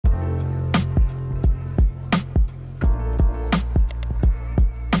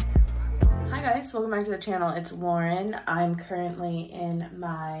guys, welcome back to the channel. It's Lauren. I'm currently in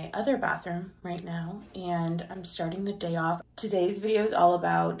my other bathroom right now and I'm starting the day off. Today's video is all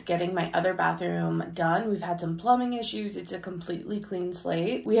about getting my other bathroom done. We've had some plumbing issues. It's a completely clean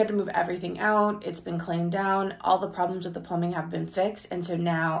slate. We had to move everything out. It's been cleaned down. All the problems with the plumbing have been fixed, and so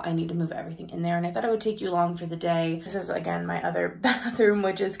now I need to move everything in there, and I thought it would take you along for the day. This is again my other bathroom,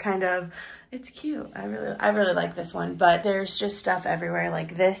 which is kind of, it's cute. I really like this one, but there's just stuff everywhere.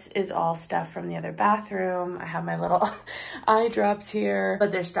 Like this is all stuff from the other bathroom. I have my little eye drops here,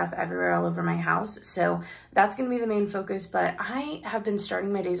 but there's stuff everywhere all over my house. So that's gonna be the main focus, but I have been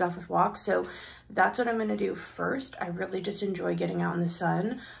starting my days off with walks. So that's what I'm gonna do first. I really just enjoy getting out in the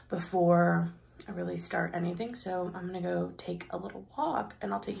sun before I really start anything. So I'm gonna go take a little walk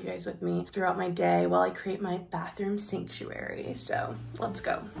and I'll take you guys with me throughout my day while I create my bathroom sanctuary. So let's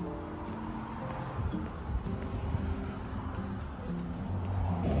go.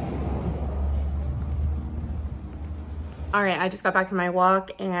 All right, I just got back from my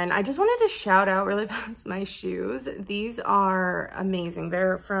walk and I just wanted to shout out really fast my shoes. These are amazing.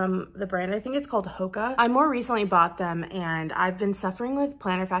 They're from the brand, I think it's called Hoka. I more recently bought them and I've been suffering with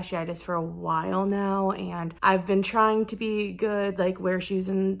plantar fasciitis for a while now, and I've been trying to be good, like wear shoes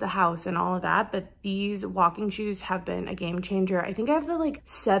in the house and all of that, but these walking shoes have been a game changer. I think I have the like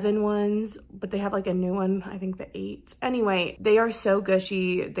 7 ones, but they have like a new one, I think the 8s. Anyway, they are so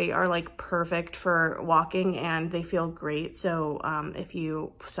gushy. They are like perfect for walking and they feel great. So if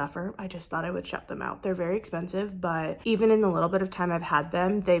you suffer, I just thought I would shout them out. They're very expensive, but even in the little bit of time I've had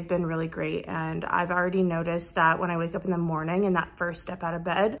them, they've been really great. And I've already noticed that when I wake up in the morning and that first step out of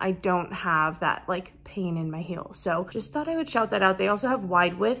bed, I don't have that like pain in my heel. So just thought I would shout that out. They also have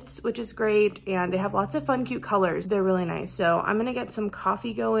wide widths, which is great. And they have lots of fun, cute colors. They're really nice. So I'm gonna get some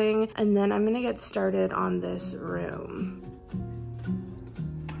coffee going and then I'm gonna get started on this room.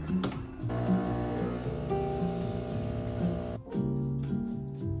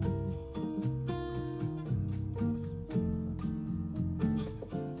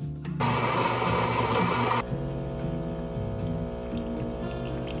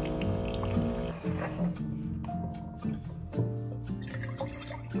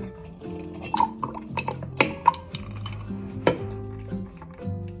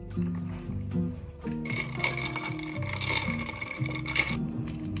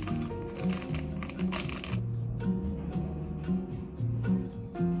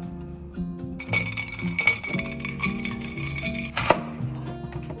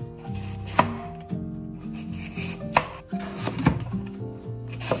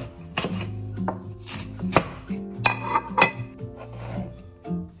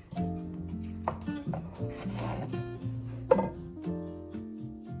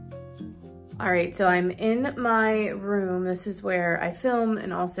 All right, so I'm in my room. This is where I film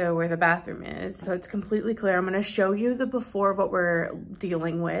and also where the bathroom is. So it's completely clear. I'm gonna show you the before of what we're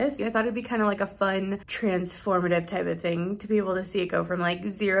dealing with. I thought it'd be kind of like a fun, transformative type of thing to be able to see it go from like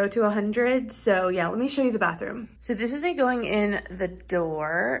 0 to 100. So yeah, let me show you the bathroom. So this is me going in the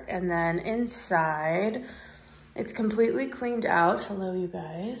door, and then inside, it's completely cleaned out. Hello, you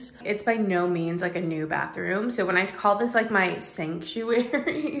guys. It's by no means like a new bathroom. So when I call this like my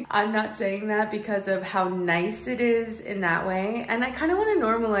sanctuary, I'm not saying that because of how nice it is in that way. And I kind of want to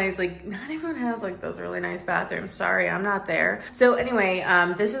normalize, like not everyone has like those really nice bathrooms. Sorry, I'm not there. So anyway,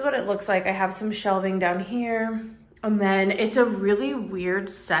 this is what it looks like. I have some shelving down here. And then it's a really weird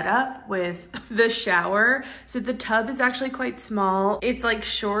setup with the shower. So the tub is actually quite small. It's like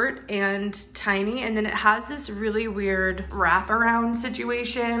short and tiny. And then it has this really weird wraparound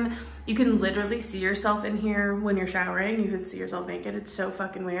situation. You can literally see yourself in here when you're showering. You can see yourself naked. It's so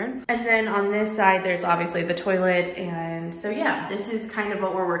fucking weird. And then on this side, there's obviously the toilet. And so yeah, this is kind of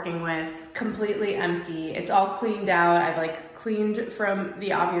what we're working with. Completely empty. It's all cleaned out. I've like cleaned from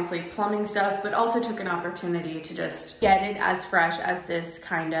the obviously plumbing stuff, but also took an opportunity to just get it as fresh as this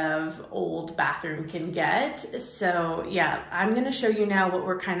kind of old bathroom can get. So yeah, I'm gonna show you now what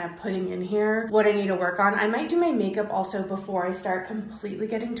we're kind of putting in here, what I need to work on. I might do my makeup also before I start completely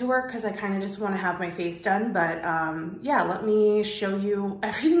getting to work, because I kind of just want to have my face done. But yeah, let me show you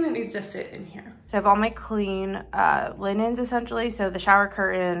everything that needs to fit in here. So I have all my clean linens essentially. So the shower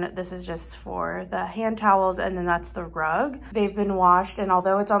curtain, this is just for the hand towels, and then that's the rug. They've been washed, and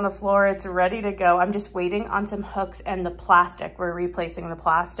although it's on the floor, it's ready to go. I'm just waiting on some hooks and the plastic. We're replacing the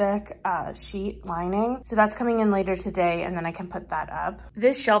plastic sheet lining. So that's coming in later today, and then I can put that up.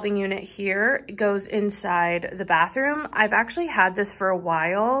 This shelving unit here goes inside the bathroom. I've actually had this for a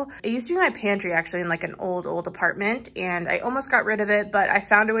while. It used to be my pantry actually in like an old apartment, and I almost got rid of it, but I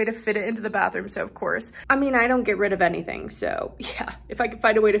found a way to fit it into the bathroom. So of course, I mean, I don't get rid of anything. So yeah, if I can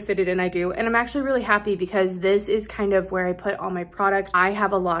find a way to fit it in, I do. And I'm actually really happy because this is kind of where I put all my product. I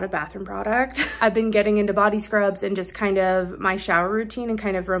have a lot of bathroom product. I've been getting into body scrubs and just kind of my shower routine and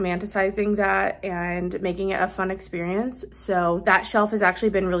kind of romanticizing that and making it a fun experience. So that shelf has actually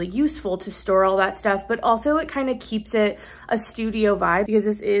been really useful to store all that stuff, but also it kind of keeps it a studio vibe because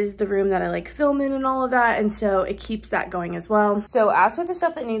this is the room that I like film in and all of that. And so it keeps that going as well. So as for the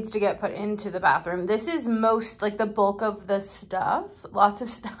stuff that needs to get put into the bathroom, this is most like the bulk of the stuff. Lots of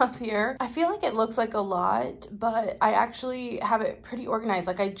stuff here. I feel like it looks like a lot, but I actually have it pretty organized.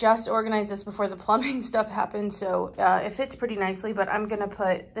 Like I just organized this before the plumbing stuff happened. So it fits pretty nicely, but I'm gonna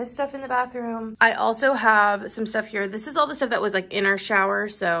put this stuff in the bathroom. I also have some stuff here. This is all the stuff that was like in our shower.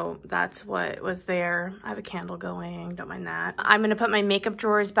 So that's what was there. I have a candle going, don't mind that. I'm gonna put my makeup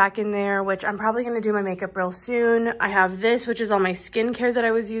drawers back in there, which I'm probably gonna do my makeup real soon. I have this, which is all my skincare that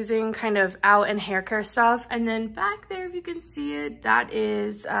I was using, kind of out and hair care stuff. And then back there, if you can see it, that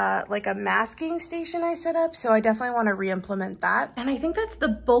is like a masking station I set up. So I definitely wanna re-implement that. And I think that's the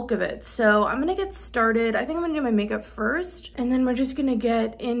bulk of it. So I'm gonna get started. I think I'm gonna do my makeup first, and then we're just gonna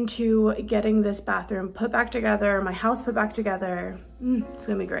get into getting this bathroom put back together, my house put back together. It's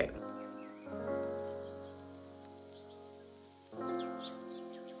gonna be great.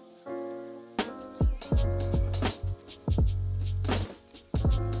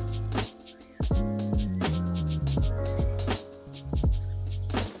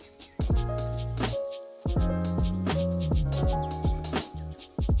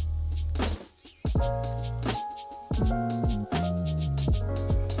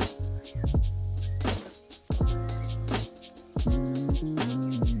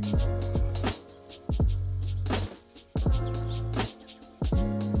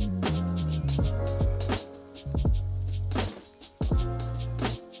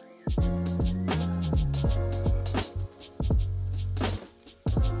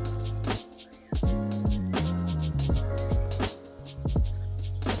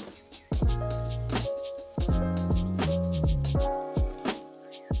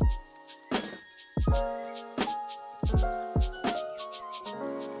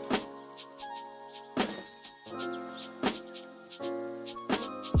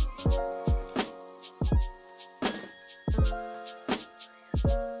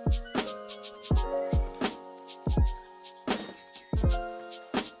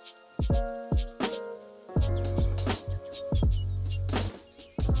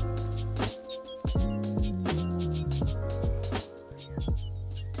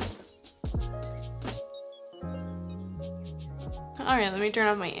 All right, let me turn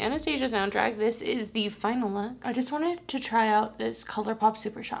off my Anastasia soundtrack. This is the final look. I just wanted to try out this ColourPop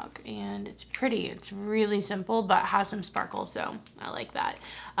Super Shock, and it's pretty. It's really simple, but has some sparkle, so I like that.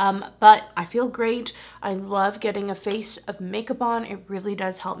 But I feel great. I love getting a face of makeup on. It really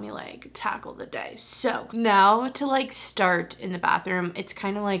does help me like tackle the day. So now to like start in the bathroom, it's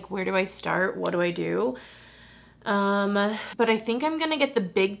kind of like, where do I start? What do I do? But I think I'm gonna get the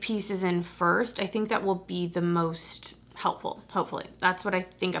big pieces in first. I think that will be the most helpful, hopefully. That's what I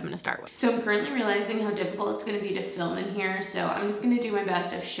think I'm gonna start with. So I'm currently realizing how difficult it's gonna be to film in here, so I'm just gonna do my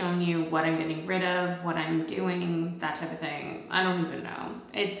best of showing you what I'm getting rid of, what I'm doing, that type of thing. I don't even know.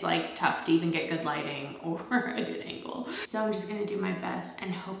 It's like tough to even get good lighting or a good angle. So I'm just gonna do my best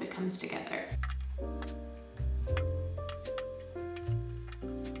and hope it comes together.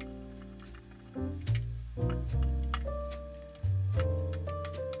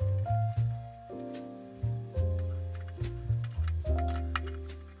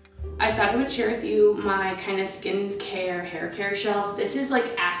 I thought I would share with you my kind of skincare, hair care shelf. This is like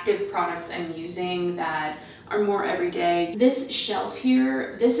active products I'm using that are more everyday. This shelf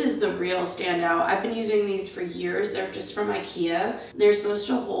here, this is the real standout. I've been using these for years. They're just from IKEA. They're supposed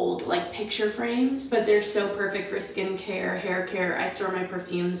to hold like picture frames, but they're so perfect for skincare, hair care. I store my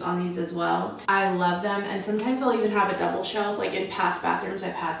perfumes on these as well. I love them, and sometimes I'll even have a double shelf. Like in past bathrooms,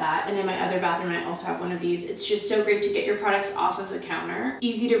 I've had that, and in my other bathroom, I also have one of these. It's just so great to get your products off of the counter,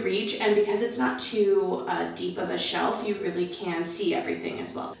 easy to reach, and because it's not too deep of a shelf, you really can see everything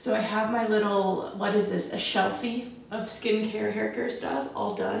as well. So I have my little, what is this, a shelfie of skincare, hair care stuff,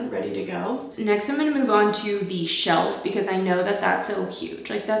 all done, ready to go. Next, I'm gonna move on to the shelf because I know that that's so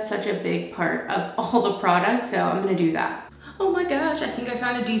huge. Like that's such a big part of all the products, so I'm gonna do that. Oh my gosh, I think I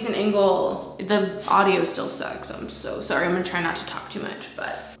found a decent angle. The audio still sucks. I'm so sorry. I'm gonna try not to talk too much,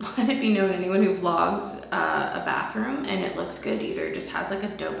 but let it be known, anyone who vlogs a bathroom and it looks good either just has like a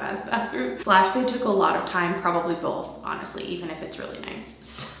dope ass bathroom, slash they took a lot of time, probably both, honestly, even if it's really nice.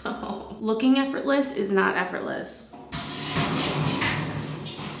 So looking effortless is not effortless.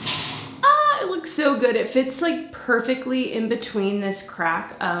 It looks so good. It fits like perfectly in between this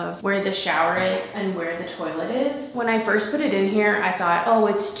crack of where the shower is and where the toilet is. When I first put it in here, I thought, oh,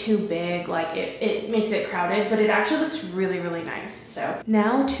 it's too big, like it makes it crowded, but it actually looks really, really nice. So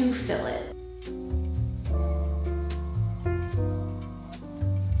now to fill it.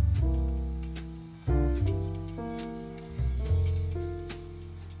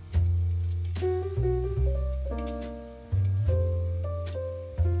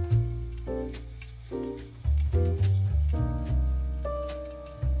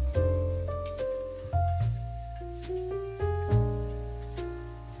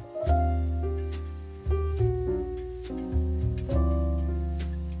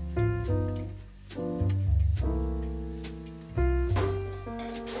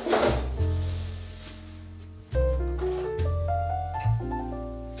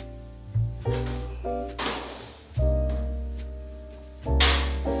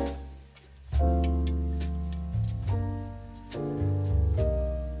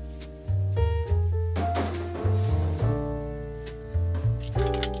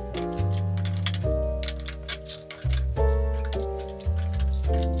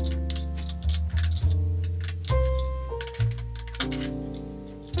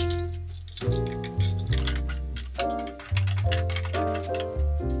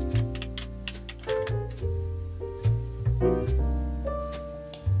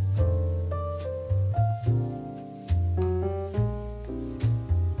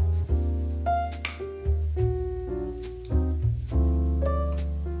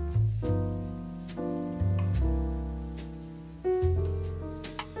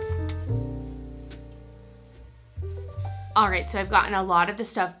 All right, so I've gotten a lot of the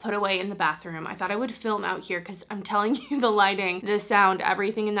stuff put away in the bathroom. I thought I would film out here because I'm telling you, the lighting, the sound,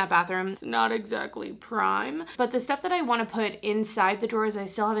 everything in that bathroom is not exactly prime. But the stuff that I want to put inside the drawers I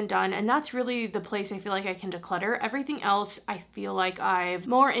still haven't done, and that's really the place I feel like I can declutter. Everything else I feel like I've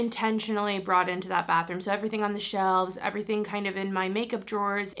more intentionally brought into that bathroom. So everything on the shelves, everything kind of in my makeup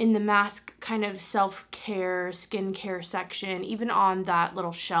drawers, in the mask kind of self-care, skincare section, even on that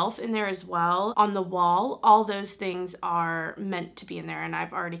little shelf in there as well, on the wall, all those things are meant to be in there and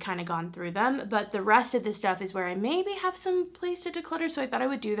I've already kind of gone through them. But the rest of the stuff is where I maybe have some place to declutter, so I thought I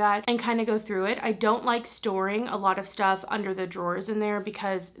would do that and kind of go through it. I don't like storing a lot of stuff under the drawers in there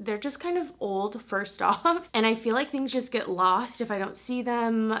because they're just kind of old, first off, and I feel like things just get lost if I don't see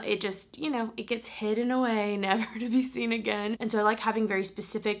them. It just, you know, it gets hidden away, never to be seen again. And so I like having very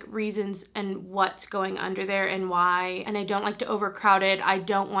specific reasons and what's going under there and why, and I don't like to overcrowd it. I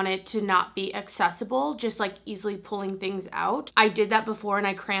don't want it to not be accessible, just like easily pulling things out. I did that before and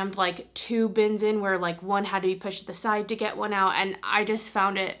I crammed like 2 bins in where like one had to be pushed to the side to get one out, and I just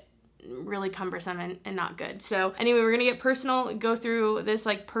found it really cumbersome and not good. So anyway, we're gonna get personal, go through this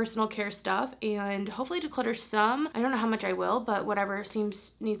like personal care stuff and hopefully declutter some. I don't know how much I will, but whatever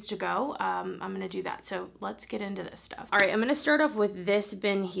needs to go, I'm gonna do that. So let's get into this stuff. All right, I'm gonna start off with this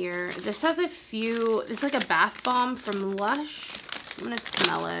bin here. This has this is like a bath bomb from Lush. I'm gonna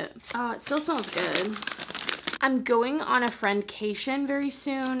smell it. Oh, it still smells good. I'm going on a friendcation very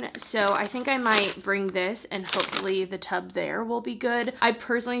soon, so I think I might bring this and hopefully the tub there will be good. I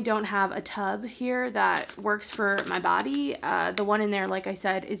personally don't have a tub here that works for my body. The one in there, like I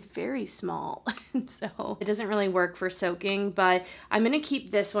said, is very small, so it doesn't really work for soaking, but I'm gonna keep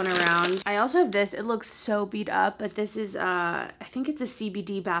this one around. I also have this. It looks so beat up, but this is, I think it's a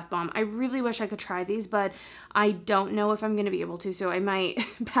CBD bath bomb. I really wish I could try these, but I don't know if I'm gonna be able to, so I might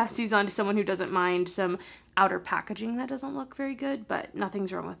pass these on to someone who doesn't mind some outer packaging that doesn't look very good, but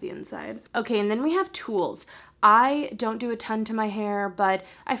nothing's wrong with the inside. Okay, and then we have tools. I don't do a ton to my hair, but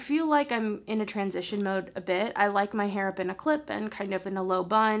I feel like I'm in a transition mode a bit. I like my hair up in a clip and kind of in a low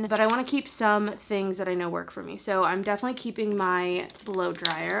bun, but I want to keep some things that I know work for me. So I'm definitely keeping my blow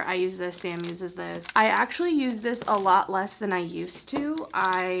dryer. I use this, Sam uses this. I actually use this a lot less than I used to.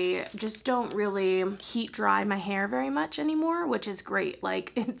 I just don't really heat dry my hair very much anymore, which is great.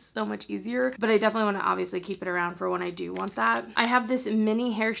 Like, it's so much easier, but I definitely want to obviously keep it around for when I do want that. I have this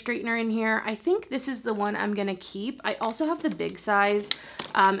mini hair straightener in here. I think this is the one I'm gonna keep. I also have the big size,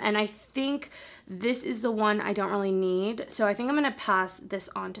 and I think This is the one I don't really need. So I think I'm gonna pass this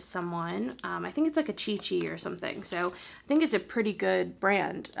on to someone. I think it's like a Chi or something. So I think it's a pretty good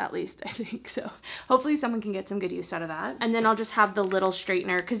brand, at least I think. So hopefully someone can get some good use out of that. And then I'll just have the little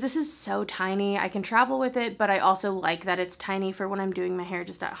straightener because this is so tiny. I can travel with it, but I also like that it's tiny for when I'm doing my hair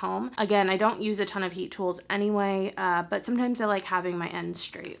just at home. Again, I don't use a ton of heat tools anyway, but sometimes I like having my ends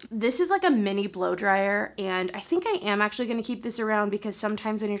straight. This is like a mini blow dryer, and I think I am actually gonna keep this around because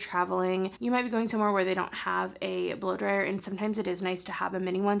sometimes when you're traveling, you might be going somewhere where they don't have a blow dryer, and sometimes it is nice to have a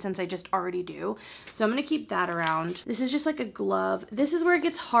mini one since I just already do. So I'm gonna keep that around. This is just like a glove. This is where it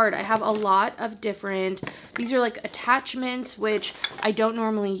gets hard. I have a lot of different, these are like attachments, which I don't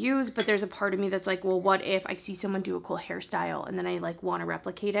normally use, but there's a part of me that's like, well, what if I see someone do a cool hairstyle and then I like want to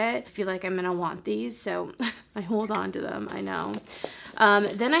replicate it? I feel like I'm gonna want these, so I hold on to them, I know.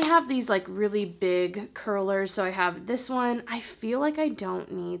 Then I have these like really big curlers. So I have this one. I feel like I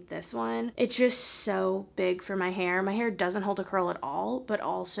don't need this one. It's just so big for my hair. My hair doesn't hold a curl at all, but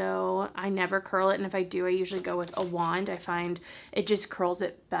also I never curl it. And if I do, I usually go with a wand. I find it just curls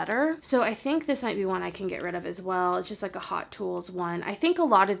it better. So I think this might be one I can get rid of as well. It's just like a Hot Tools one. I think a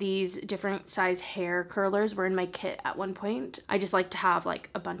lot of these different size hair curlers were in my kit at one point. I just like to have like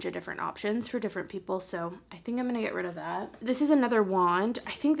a bunch of different options for different people. So I think I'm gonna get rid of that. This is another wand.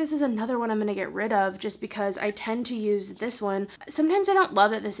 I think this is another one I'm gonna get rid of just because I tend to use this one. Sometimes I don't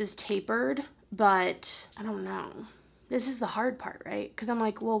love that this is tapered, but I don't know. This is the hard part, right? Because I'm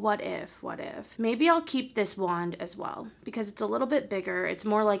like, well, what if? Maybe I'll keep this wand as well because it's a little bit bigger. It's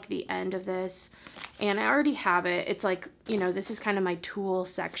more like the end of this, and I already have it. It's like, you know, this is kind of my tool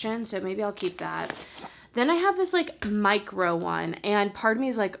section, so maybe I'll keep that. Then I have this like micro one, and part of me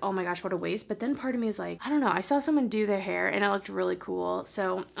is like, oh my gosh, what a waste. But then part of me is like, I don't know, I saw someone do their hair and it looked really cool.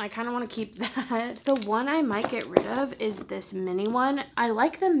 So I kind of want to keep that. The one I might get rid of is this mini one. I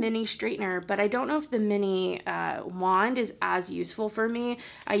like the mini straightener, but I don't know if the mini wand is as useful for me.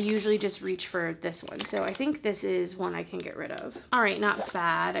 I usually just reach for this one. So I think this is one I can get rid of. All right, not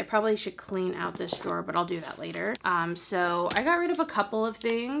bad. I probably should clean out this drawer, but I'll do that later. So I got rid of a couple of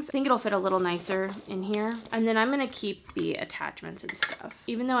things. I think it'll fit a little nicer in here. And then I'm gonna keep the attachments and stuff,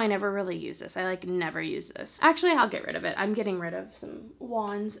 even though I never really use this. I like never use this. Actually, I'll get rid of it. I'm getting rid of some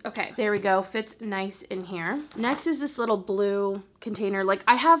wands. Okay, there we go. Fits nice in here. Next is this little blue container. Like,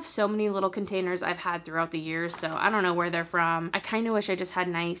 I have so many little containers I've had throughout the years, so I don't know where they're from. I kind of wish I just had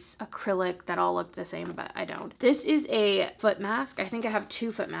nice acrylic that all looked the same, but I don't. This is a foot mask. I think I have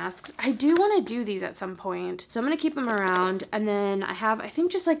 2 foot masks. I do want to do these at some point, so I'm gonna keep them around. And then I have, I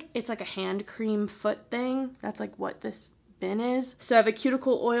think just like, it's like a hand cream foot thing. That's like what this bin is. So I have a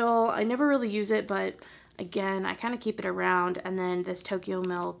cuticle oil. I never really use it, but again, I kind of keep it around. And then this Tokyo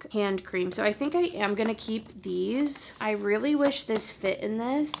Milk hand cream. So I think I am going to keep these. I really wish this fit in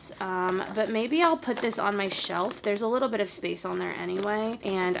this, but maybe I'll put this on my shelf. There's a little bit of space on there anyway,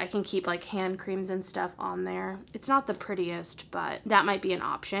 and I can keep like hand creams and stuff on there. It's not the prettiest, but that might be an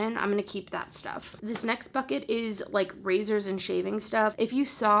option. I'm going to keep that stuff. This next bucket is like razors and shaving stuff. If you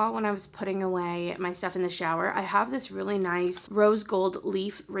saw when I was putting away my stuff in the shower, I have this really nice rose gold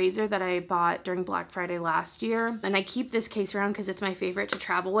leaf razor that I bought during Black Friday last year, and I keep this case around because it's my favorite to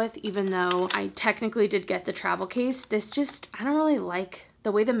travel with, even though I technically did get the travel case. This just, I don't really like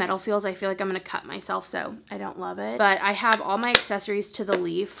the way the metal feels. I feel like I'm gonna cut myself, so I don't love it. But I have all my accessories to the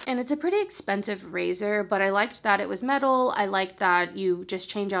leaf, and it's a pretty expensive razor, but I liked that it was metal. I liked that you just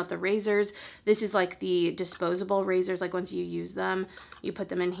change out the razors. This is like the disposable razors, like once you use them, you put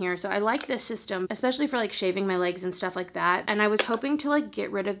them in here. So I like this system, especially for like shaving my legs and stuff like that. And I was hoping to like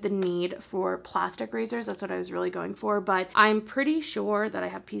get rid of the need for plastic razors. That's what I was really going for, but I'm pretty sure that I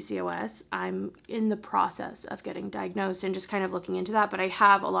have PCOS. I'm in the process of getting diagnosed and just kind of looking into that, but I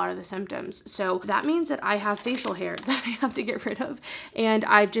have a lot of the symptoms. So that means that I have facial hair that I have to get rid of. And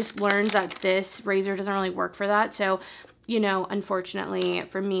I've just learned that this razor doesn't really work for that. So, you know, unfortunately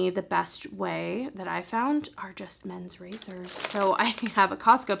for me, the best way that I found are just men's razors. So I have a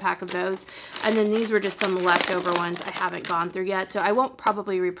Costco pack of those, and then these were just some leftover ones I haven't gone through yet. So I won't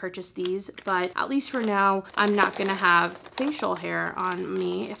probably repurchase these, but at least for now, I'm not gonna have facial hair on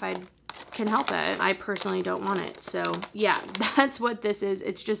me if I can help it. I personally don't want it. So yeah, that's what this is.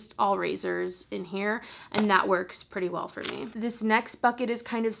 It's just all razors in here, and that works pretty well for me. This next bucket is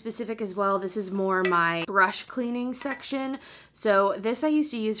kind of specific as well. This is more my brush cleaning section. So this I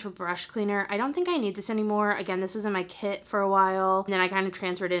used to use for brush cleaner. I don't think I need this anymore. Again, this was in my kit for a while, and then I kind of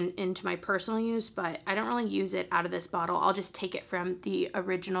transferred it into my personal use, but I don't really use it out of this bottle. I'll just take it from the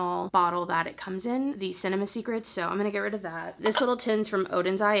original bottle that it comes in, the Cinema Secrets. So I'm gonna get rid of that. This little tin's from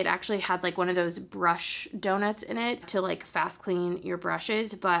Odin's Eye. It actually had have like one of those brush donuts in it to like fast clean your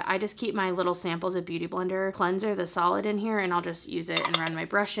brushes, but I just keep my little samples of Beauty Blender cleanser, the solid, in here, and I'll just use it and run my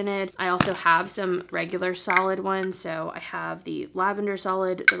brush in it. I also have some regular solid ones, so I have the lavender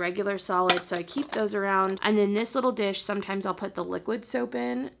solid, the regular solid, so I keep those around. And then this little dish, sometimes I'll put the liquid soap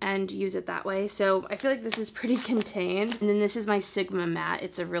in and use it that way. So I feel like this is pretty contained. And then this is my Sigma mat.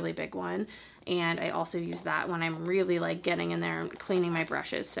 It's a really big one. And I also use that when I'm really like getting in there and cleaning my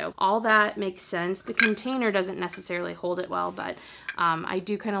brushes. So all that makes sense. The container doesn't necessarily hold it well, but I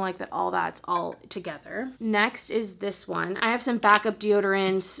do kind of like that all that's all together. Next is this one. I have some backup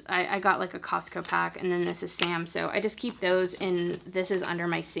deodorants. I got like a Costco pack, and then this is Sam. So I just keep those in. This is under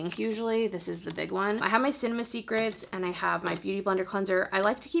my sink usually. This is the big one. I have my Cinema Secrets and I have my Beauty Blender cleanser. I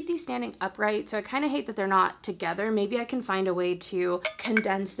like to keep these standing upright, so I kind of hate that they're not together. Maybe I can find a way to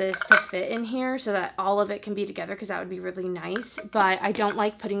condense this to fit in here so that all of it can be together, because that would be really nice. But I don't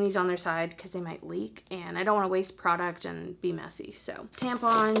like putting these on their side because they might leak, and I don't want to waste product and be messy. So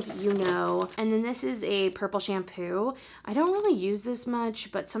tampons, you know. And then this is a purple shampoo. I don't really use this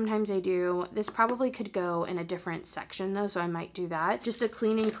much, but sometimes I do. This probably could go in a different section though, so I might do that. Just a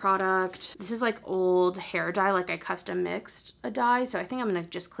cleaning product. This is like old hair dye, like I custom mixed a dye, so I think I'm gonna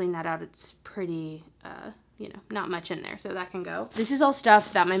just clean that out. It's pretty you know, not much in there, so that can go. This is all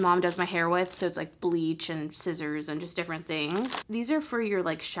stuff that my mom does my hair with, so it's like bleach and scissors and just different things. These are for your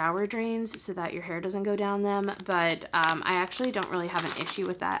like shower drains so that your hair doesn't go down them, but I actually don't really have an issue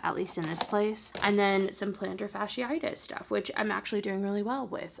with that, at least in this place. And then some plantar fasciitis stuff, which I'm actually doing really well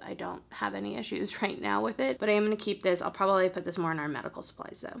with. I don't have any issues right now with it, but I am gonna keep this. I'll probably put this more in our medical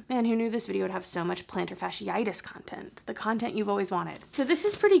supplies though. Man, who knew this video would have so much plantar fasciitis content? The content you've always wanted. So this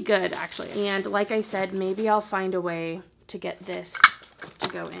is pretty good actually, and like I said, maybe I'll find a way to get this to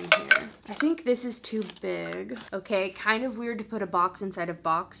go in here. I think this is too big. Okay, kind of weird to put a box inside a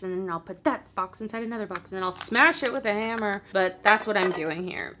box, and then I'll put that box inside another box, and then I'll smash it with a hammer. But that's what I'm doing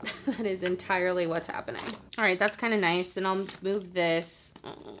here. That is entirely what's happening. All right, that's kind of nice. Then I'll move this.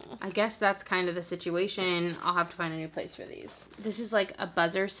 I guess that's kind of the situation. I'll have to find a new place for these. This is like a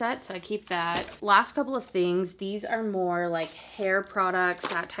buzzer set, so I keep that. Last couple of things, these are more like hair products,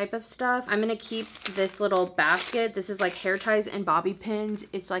 that type of stuff. I'm gonna keep this little basket. This is like hair ties and bobby pins.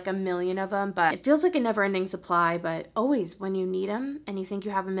 It's like a million of them, but it feels like a never-ending supply, but always when you need them and you think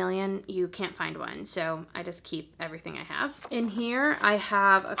you have a million, you can't find one. So I just keep everything I have. In here, I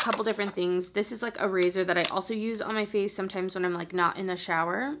have a couple different things. This is like a razor that I also use on my face sometimes when I'm like not in the shower.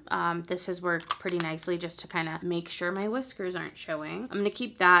 This has worked pretty nicely just to kind of make sure my whiskers aren't showing. I'm gonna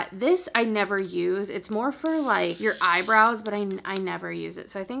keep that. This I never use. It's more for like your eyebrows, but I never use it.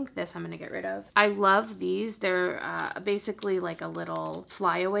 So I think this I'm gonna get rid of. I love these. They're basically like a little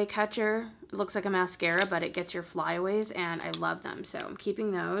flyaway catcher. It looks like a mascara, but it gets your flyaways, and I love them, so I'm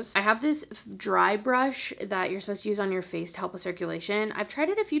keeping those. I have this dry brush that you're supposed to use on your face to help with circulation. I've tried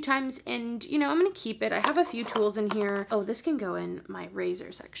it a few times, and you know, I'm gonna keep it. I have a few tools in here. Oh, this can go in my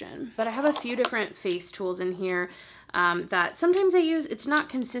razor section. But I have a few different face tools in here that sometimes I use. It's not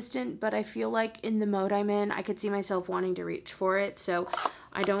consistent, but I feel like in the mode I'm in, I could see myself wanting to reach for it, so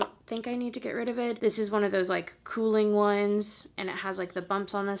I don't think I need to get rid of it. This is one of those like cooling ones, and it has like the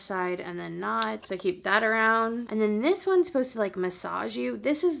bumps on the side and then not, so I keep that around. And then this one's supposed to like massage you.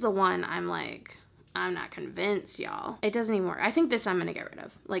 This is the one I'm like, I'm not convinced, y'all. It doesn't even work. I think this I'm gonna get rid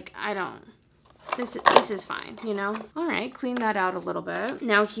of. Like, I don't. This is fine, you know? All right, clean that out a little bit.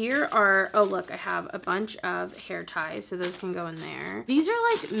 Now here are, oh look, I have a bunch of hair ties, so those can go in there. These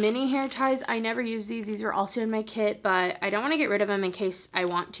are like mini hair ties. I never use these. These are also in my kit, but I don't want to get rid of them in case I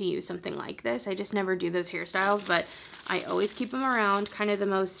want to use something like this. I just never do those hairstyles, but I always keep them around. Kind of the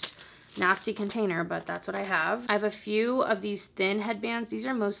most nasty container, but that's what I have. I have a few of these thin headbands. These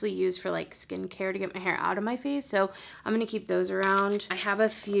are mostly used for like skincare to get my hair out of my face, so I'm gonna keep those around. I have a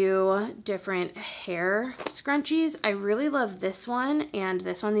few different hair scrunchies. I really love this one and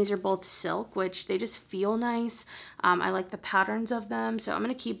this one. These are both silk, which they just feel nice. I like the patterns of them, so I'm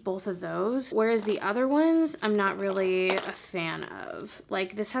gonna keep both of those. Whereas the other ones, I'm not really a fan of.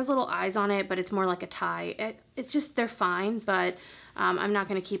 Like, this has little eyes on it, but it's more like a tie. It's just, they're fine, but I'm not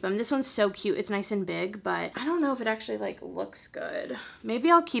gonna keep them. This one's so cute. It's nice and big, but I don't know if it actually like looks good. Maybe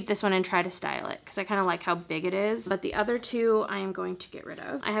I'll keep this one and try to style it because I kind of like how big it is. But the other two I am going to get rid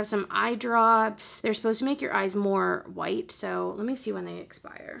of. I have some eye drops. They're supposed to make your eyes more white, so let me see when they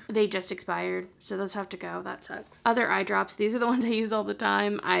expire. They just expired, so those have to go. That sucks. Other eye drops. These are the ones I use all the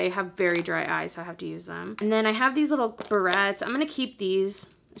time. I have very dry eyes, so I have to use them. And then I have these little barrettes. I'm gonna keep these.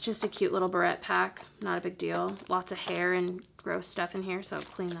 It's just a cute little barrette pack, not a big deal. Lots of hair and gross stuff in here, so I'll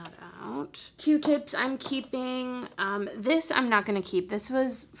clean that out. Q-tips I'm keeping. This I'm not gonna keep. This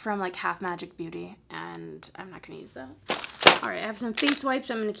was from like Half Magic Beauty, and I'm not gonna use that. All right, I have some face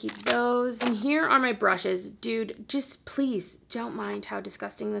wipes. I'm gonna keep those. And here are my brushes. Dude, just please don't mind how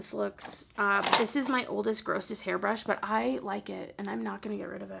disgusting this looks. This is my oldest, grossest hairbrush, but I like it, and I'm not gonna get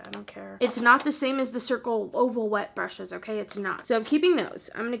rid of it. I don't care. It's not the same as the circle oval wet brushes, okay? It's not. So I'm keeping those.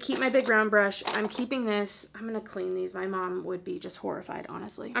 I'm gonna keep my big round brush. I'm keeping this. I'm gonna clean these. My mom would be just horrified,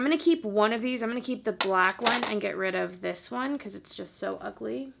 honestly. I'm gonna keep one of these. I'm gonna keep the black one and get rid of this one because it's just so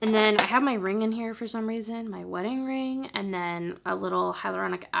ugly. And then I have my ring in here for some reason, my wedding ring, and then a little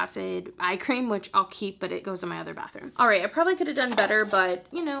hyaluronic acid eye cream, which I'll keep, but it goes in my other bathroom. All right, I probably could have done better, but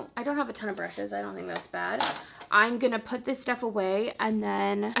you know, I don't have a ton of brushes. I don't think that's bad. I'm gonna put this stuff away, and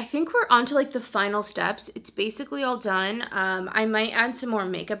then I think we're on to like the final steps. It's basically all done. I might add some more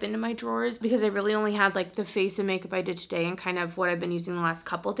makeup into my drawers because I really only had like the face and makeup I did today and kind of what I've been using the last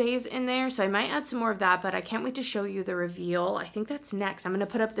couple days in there. So I might add some more of that, but I can't wait to show you the reveal. I think that's next. I'm gonna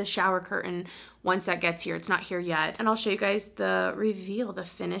put up the shower curtain once that gets here. It's not here yet. And I'll show you guys the reveal, the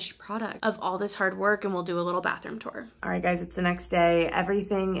finished product of all this hard work, and we'll do a little bathroom tour. All right, guys, it's the next day.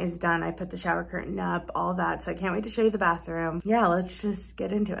 Everything is done. I put the shower curtain up, all that. So I can't wait to show you the bathroom. Yeah, let's just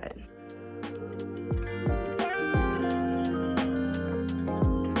get into it.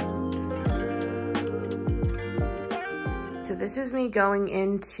 So this is me going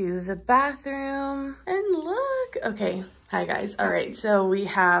into the bathroom, and look, okay. Hi guys. All right, so we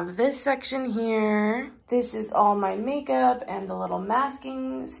have this section here. This is all my makeup and the little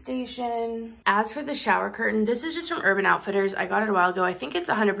masking station. As for the shower curtain, this is just from Urban Outfitters. I got it a while ago. I think it's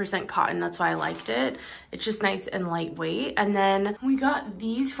 100% cotton. That's why I liked it. It's just nice and lightweight. And then we got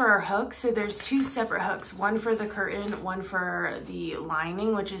these for our hooks. So there's two separate hooks, one for the curtain, one for the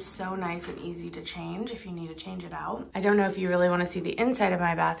lining, which is so nice and easy to change if you need to change it out. I don't know if you really want to see the inside of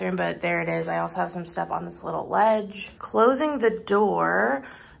my bathroom, but there it is. I also have some stuff on this little ledge. Closing the door,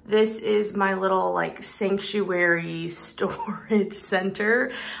 this is my little like sanctuary storage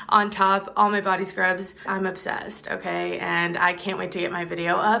center. On top, all my body scrubs. I'm obsessed, okay? And I can't wait to get my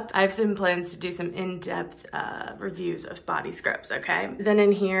video up. I have some plans to do some in-depth reviews of body scrubs, okay? Then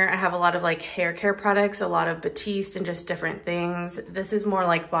in here, I have a lot of like hair care products, a lot of Batiste and just different things. This is more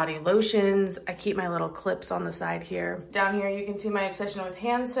like body lotions. I keep my little clips on the side here. Down here, you can see my obsession with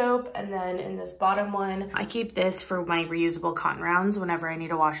hand soap. And then in this bottom one, I keep this for my reusable cotton rounds. Whenever I need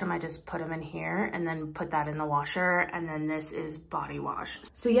to wash them, I just put them in here and then put that in the washer. And then this is body wash.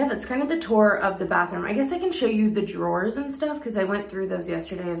 So yeah, that's kind of the tour of the bathroom. I guess I can show you the drawers and stuff because I went through those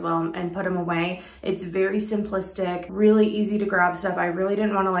yesterday as well and put them away. It's very simplistic, really easy to grab stuff. I really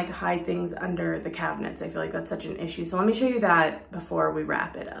didn't want to like hide things under the cabinets. I feel like that's such an issue. So let me show you that before we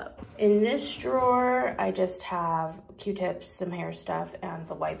wrap it up. In this drawer, I just have Q-tips, some hair stuff, and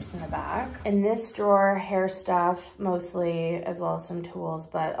the wipes in the back. In this drawer, hair stuff mostly, as well as some tools,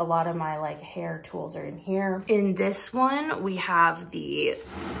 but a lot of my like hair tools are in here. In this one, we have the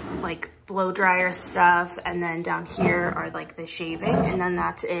like blow dryer stuff, and then down here are like the shaving, and then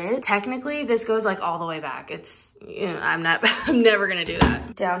that's it. Technically, this goes like all the way back. It's, you know, I'm never gonna do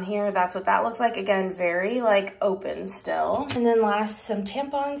that. Down here, that's what that looks like. Again, very like open still. And then last, some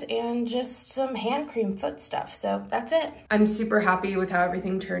tampons and just some hand cream foot stuff. So that's it. I'm super happy with how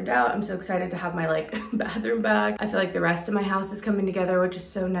everything turned out. I'm so excited to have my like bathroom back. I feel like the rest of my house is coming together, which is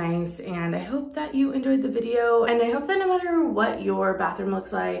so nice. And I hope that you enjoyed the video. And I hope that no matter what your bathroom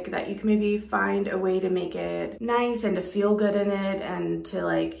looks like, that you can maybe find a way to make it nice and to feel good in it and to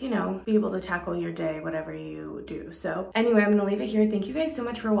like, you know, be able to tackle your day, whatever you do. So anyway, I'm gonna leave it here. Thank you guys so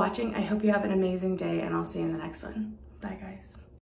much for watching. I hope you have an amazing day, and I'll see you in the next one. Bye guys.